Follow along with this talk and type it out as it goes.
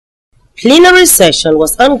Plenary session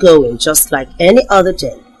was ongoing just like any other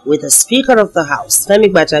day, with the Speaker of the House,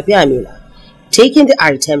 Femi Gbajabiamila, taking the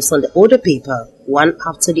items on the order paper one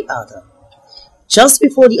after the other. Just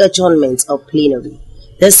before the adjournment of plenary,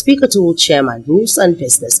 the Speaker told Chairman Rules and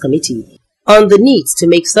Business Committee on the need to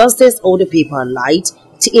make Thursday's order paper light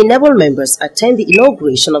to enable members attend the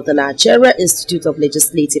inauguration of the Nigeria Institute of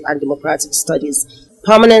Legislative and Democratic Studies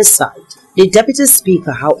permanent site. The Deputy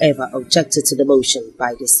Speaker, however, objected to the motion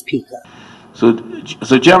by the Speaker.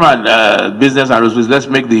 So Chairman, Business and Rules, let's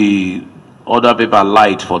make the order paper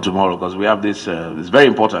light for tomorrow, because we have this, it's very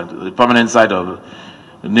important. The permanent site of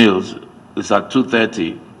Niels is at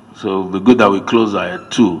 2:30, so it'll be good that we close at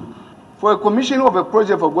 2. For a commissioning of a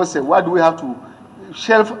project for Wase, why do we have to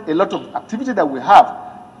shelve a lot of activity that we have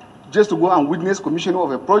just to go and witness commissioning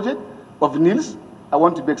of a project of Niels? I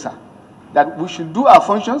want to beg, sir, that we should do our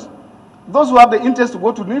functions. Those who have the interest to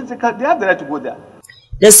go to Niels, they have the right to go there.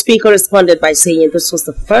 The Speaker responded by saying this was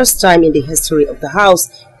the first time in the history of the House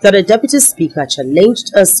that a Deputy Speaker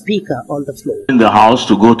challenged a Speaker on the floor. In the House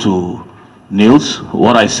to go to Niels,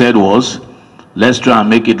 what I said was, let's try and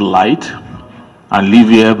make it light and leave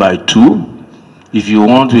here by 2. If you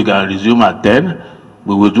want, we can resume at 10.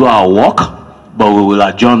 We will do our work, but we will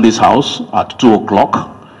adjourn this House at 2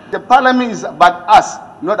 o'clock. The Parliament is about us,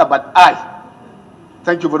 not about I.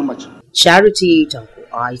 Thank you very much. Charity Tanko,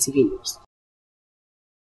 ITV News.